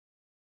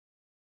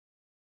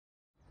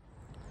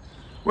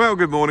Well,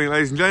 good morning,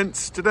 ladies and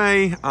gents.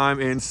 Today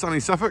I'm in sunny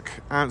Suffolk,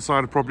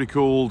 outside a property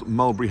called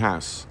Mulberry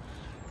House.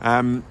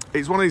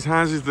 It's one of these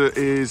houses that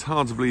is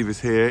hard to believe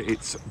is here.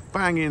 It's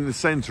bang in the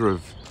centre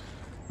of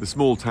the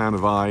small town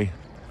of Eye,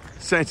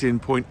 set in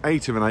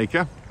 0.8 of an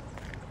acre,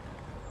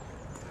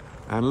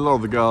 and a lot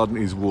of the garden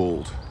is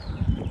walled.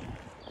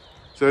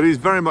 So it is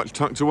very much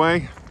tucked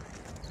away.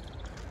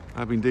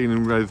 I've been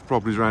dealing with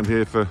properties around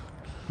here for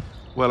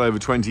well over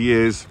 20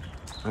 years,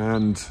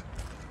 and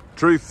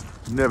truth,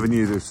 never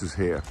knew this was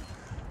here.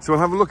 So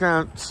we'll have a look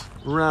out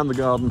around the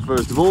garden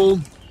first of all.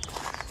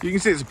 You can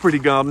see it's a pretty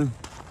garden.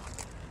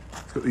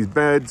 It's got these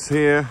beds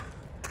here.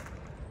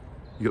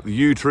 You've got the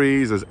yew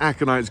trees, there's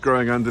aconites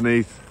growing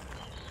underneath.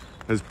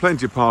 There's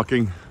plenty of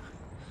parking.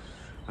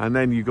 And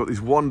then you've got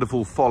this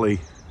wonderful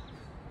folly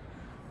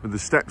with the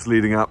steps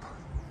leading up.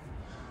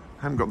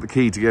 I haven't got the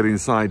key to get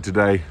inside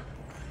today,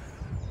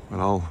 but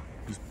I'll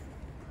just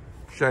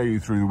show you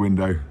through the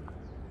window.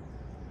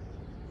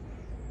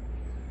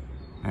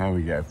 There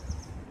we go.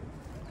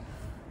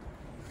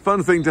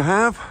 Fun thing to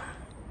have.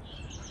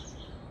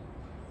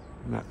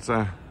 And that's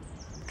a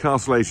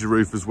castellated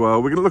roof as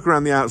well. We're going to look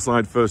around the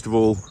outside first of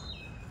all,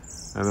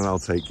 and then I'll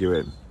take you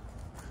in.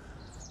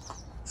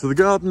 So the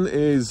garden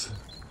is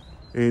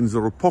in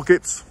sort of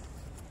pockets.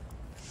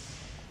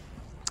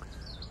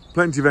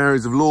 Plenty of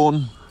areas of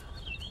lawn.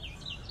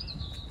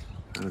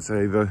 And I'd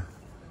say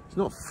it's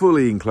not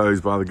fully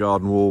enclosed by the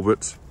garden wall,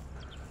 but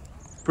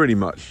pretty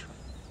much.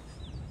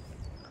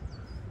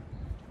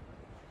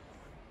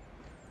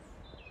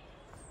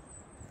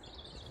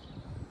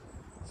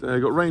 So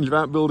you've got a range of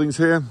outbuildings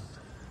here.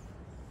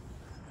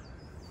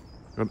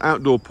 Got an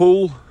outdoor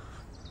pool.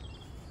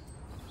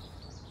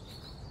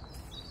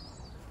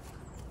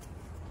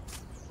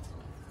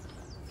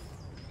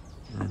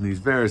 And these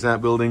various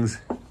outbuildings,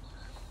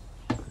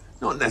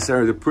 not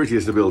necessarily the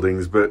prettiest of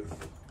buildings, but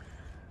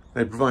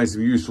they provide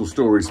some useful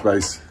storage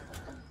space.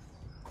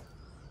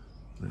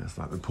 That's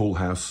like the pool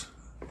house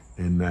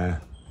in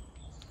there.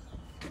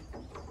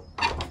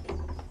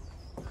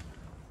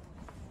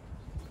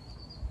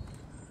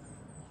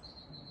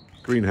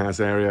 Greenhouse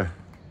area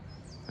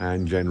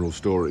and general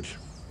storage.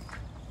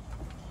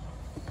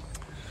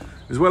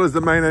 As well as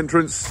the main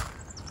entrance,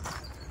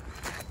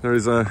 there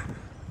is a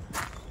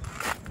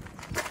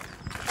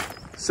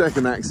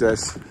second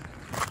access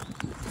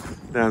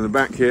down the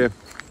back here,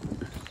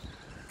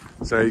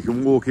 so you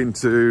can walk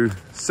into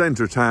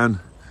centre of town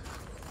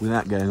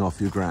without going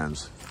off your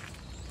grounds.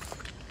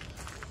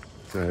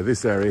 So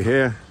this area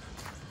here,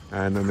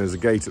 and then there's a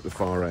gate at the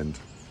far end.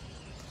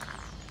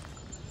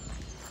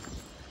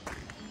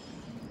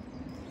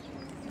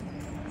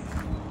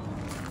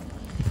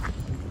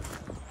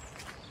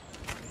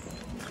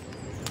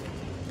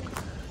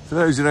 For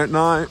those who don't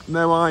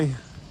know Eye,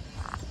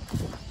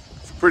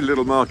 it's a pretty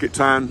little market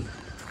town.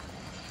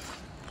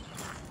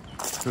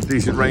 A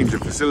decent range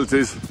of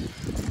facilities.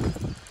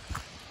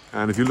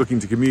 And if you're looking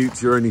to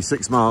commute, you're only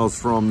 6 miles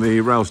from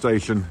the rail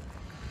station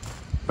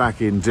back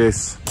in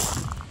Dis.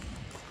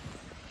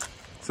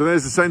 So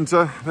there's the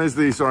centre, there's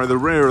the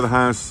rear of the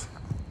house.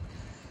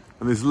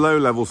 And this low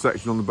level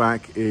section on the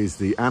back is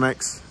the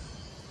annex.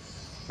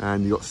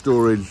 And you've got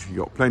storage, you've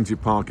got plenty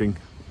of parking.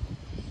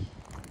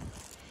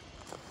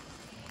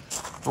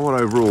 And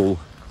what overall,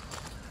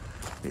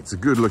 it's a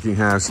good looking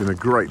house in a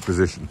great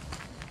position.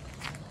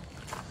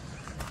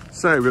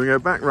 So we're going to go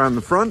back around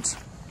the front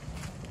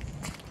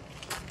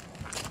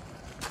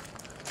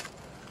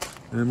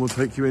and we'll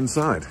take you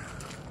inside.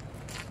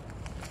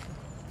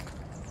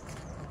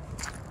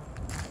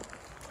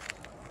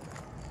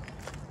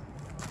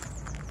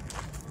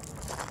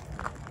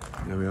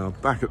 There we are,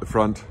 back at the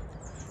front.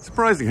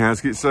 Surprising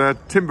house, it's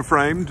timber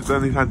framed,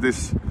 then they've had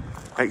this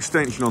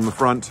extension on the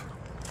front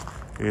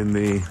in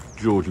the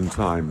Georgian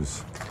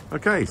times.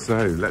 Okay,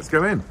 so let's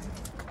go in.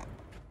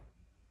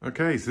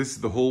 Okay, so this is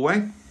the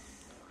hallway.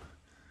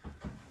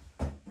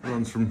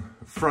 Runs from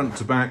front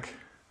to back,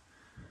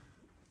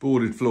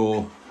 boarded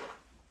floor.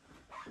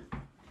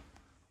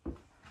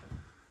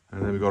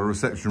 And then we've got a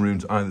reception room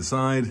to either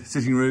side,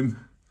 sitting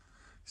room.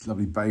 This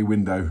lovely bay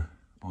window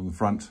on the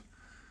front.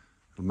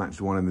 It'll match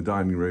the one in the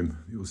dining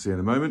room you'll see in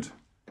a moment.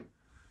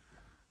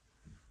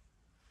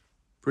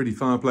 Pretty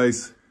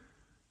fireplace.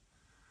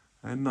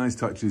 And nice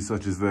touches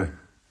such as the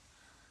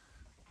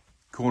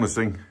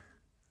cornicing.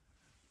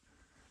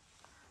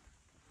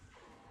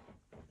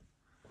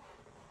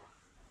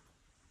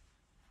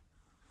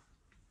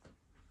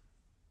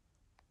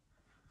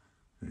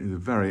 It is a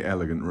very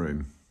elegant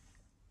room.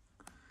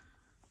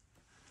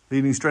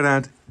 Leading straight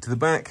out to the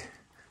back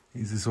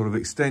is a sort of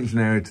extension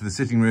area to the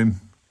sitting room,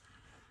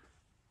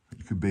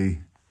 which could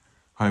be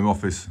home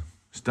office,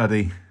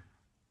 study.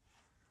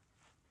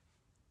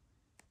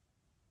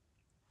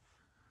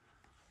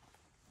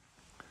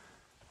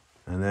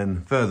 And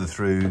then further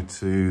through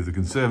to the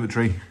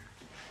conservatory.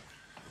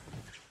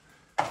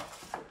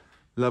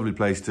 Lovely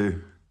place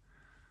to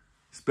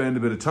spend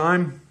a bit of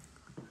time.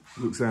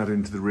 Looks out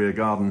into the rear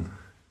garden.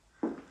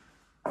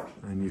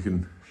 And you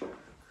can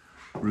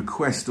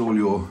request all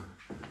your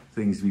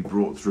things to be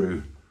brought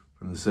through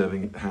and the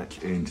serving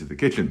hatch into the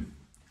kitchen.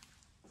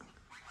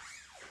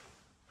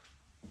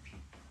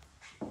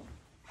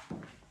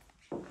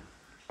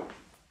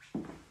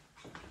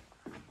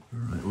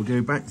 Right, we'll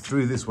go back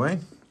through this way.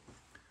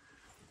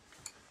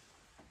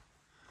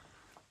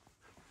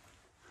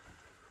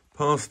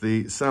 Past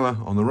the cellar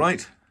on the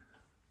right,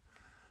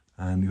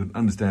 and you've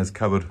got an understairs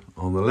cupboard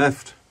on the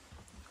left.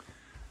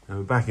 And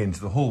we're back into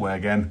the hallway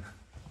again,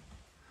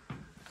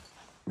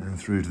 and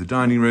through to the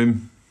dining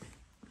room.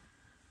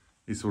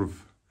 It sort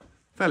of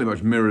fairly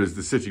much mirrors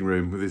the sitting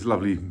room with this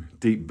lovely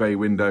deep bay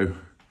window, with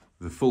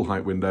the full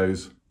height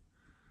windows,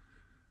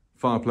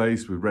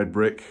 fireplace with red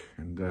brick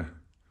and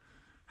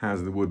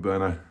housing the wood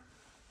burner,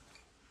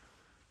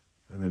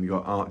 and then you've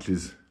got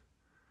arches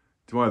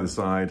to either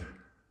side,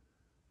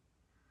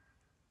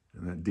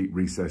 and that deep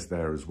recess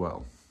there as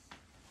well.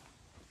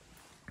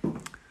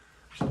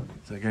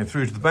 So going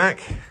through to the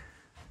back,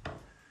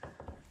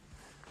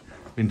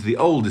 into the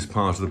oldest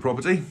part of the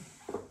property.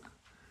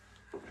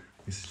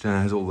 This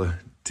has all the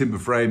timber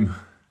frame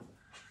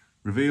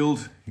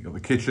revealed. You've got the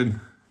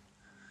kitchen.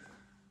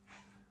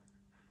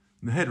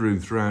 And the headroom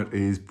throughout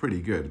is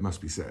pretty good, it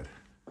must be said.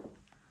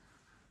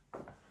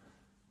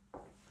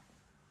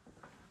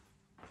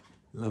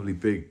 Lovely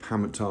big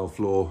Hammett tile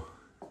floor.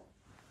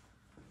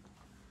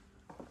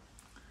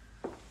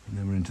 And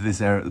then we're into this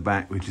area at the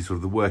back, which is sort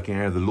of the working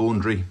area, the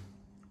laundry.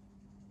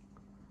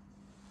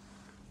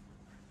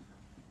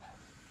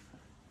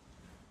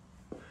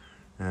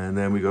 And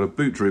then we've got a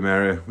boot room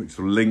area, which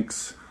sort of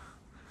links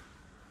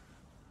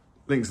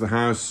the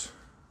house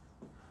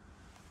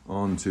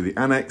onto the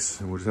annex.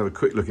 And we'll just have a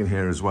quick look in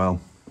here as well,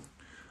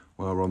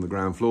 while we're on the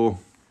ground floor.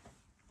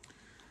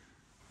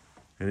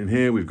 And in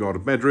here, we've got a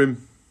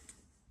bedroom.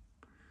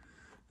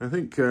 I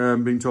think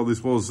I'm being told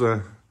this was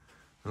an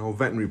old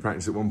veterinary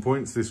practice at one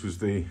point. So this was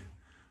the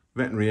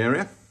veterinary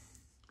area.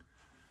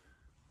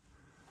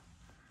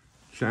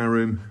 Shower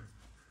room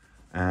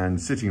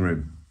and sitting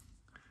room.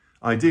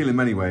 Ideal in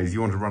many ways.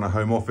 You want to run a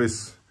home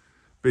office,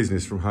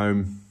 business from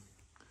home.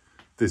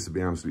 This would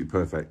be absolutely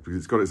perfect because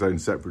it's got its own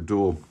separate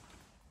door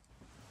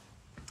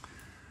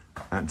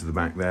out to the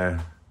back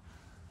there.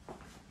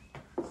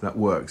 So that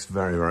works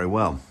very, very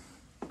well.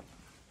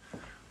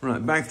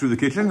 Right, back through the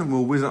kitchen and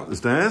we'll whiz up the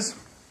stairs.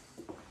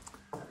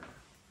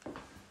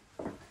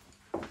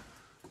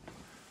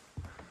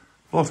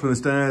 Bottom of the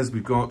stairs,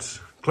 we've got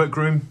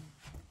cloakroom.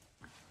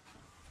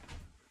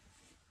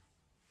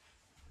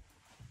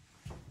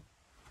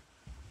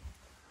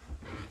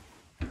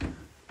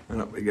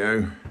 And up we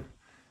go.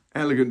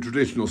 Elegant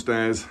traditional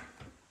stairs.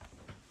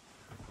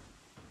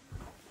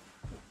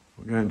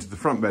 We'll go into the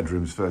front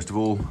bedrooms first of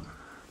all.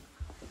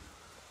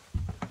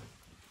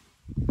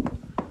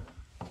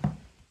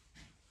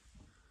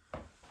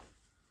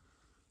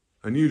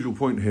 Unusual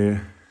point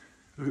here.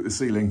 Look at the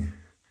ceiling.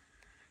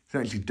 It's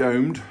actually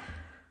domed.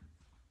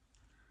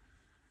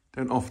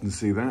 Don't often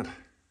see that.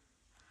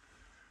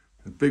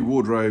 The big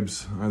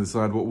wardrobes either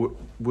side what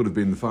would have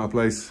been the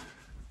fireplace.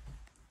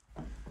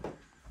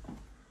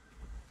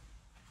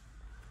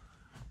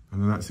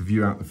 And then that's a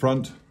view out the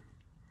front.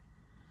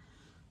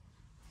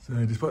 So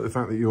despite the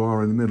fact that you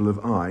are in the middle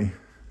of Eye,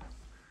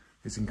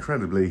 it's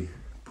incredibly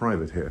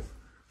private here.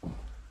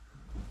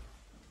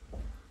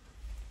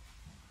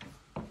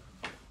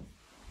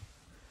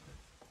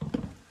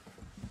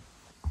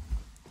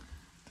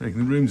 Taking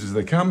the rooms as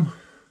they come.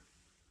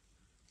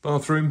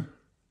 Bathroom.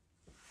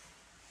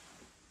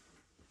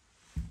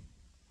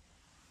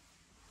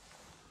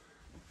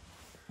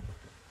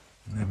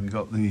 And then we've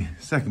got the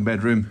second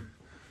bedroom,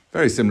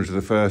 very similar to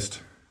the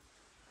first.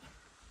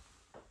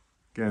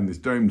 Again, this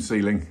domed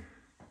ceiling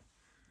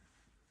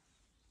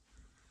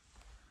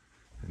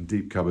and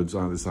deep cupboards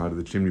either side of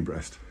the chimney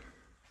breast.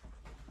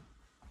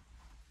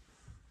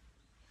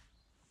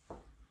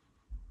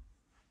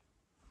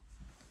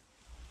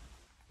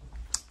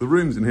 The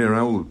rooms in here are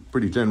all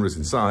pretty generous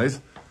in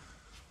size.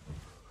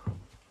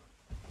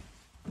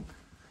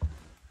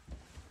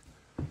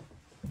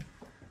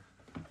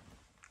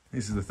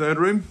 This is the third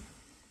room.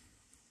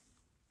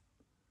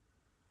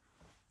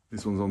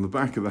 This one's on the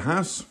back of the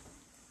house.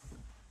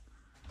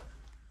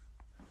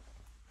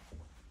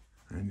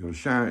 And you've got a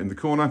shower in the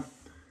corner.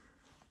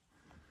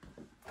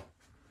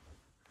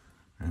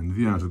 And the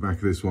view out of the back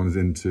of this one is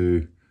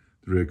into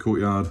the rear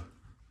courtyard.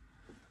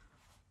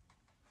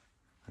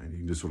 And you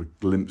can just sort of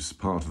glimpse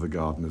part of the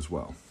garden as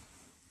well.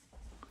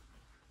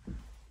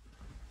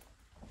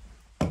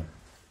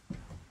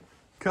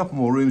 Couple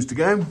more rooms to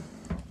go.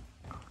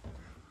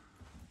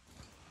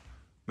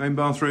 Main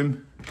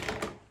bathroom.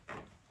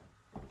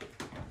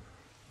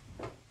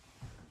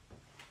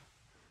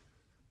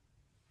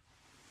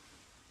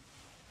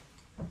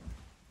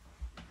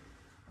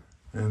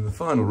 And the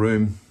final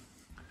room,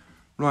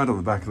 right on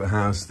the back of the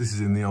house. This is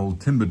in the old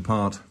timbered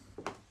part.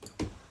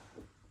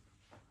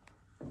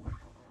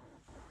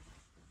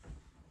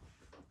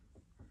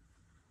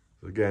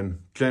 So again,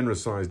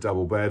 generous sized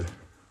double bed,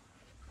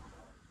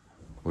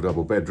 or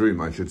double bedroom,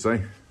 I should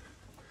say.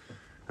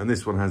 And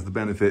this one has the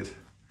benefit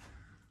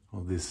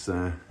of this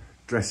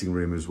dressing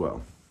room as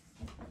well.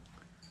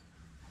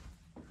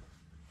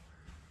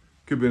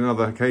 Could be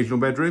another occasional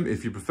bedroom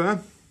if you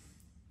prefer.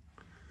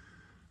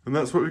 And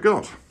that's what we've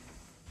got.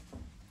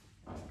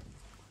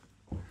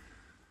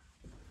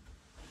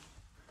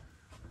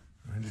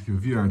 I'll just give a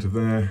view out of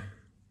there.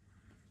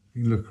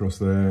 You can look across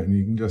there and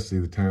you can just see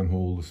the town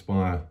hall, the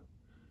spire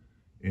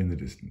in the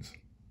distance.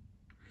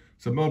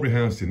 So Mulberry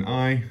House in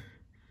Eye,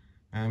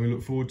 and we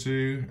look forward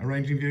to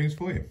arranging viewings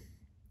for you.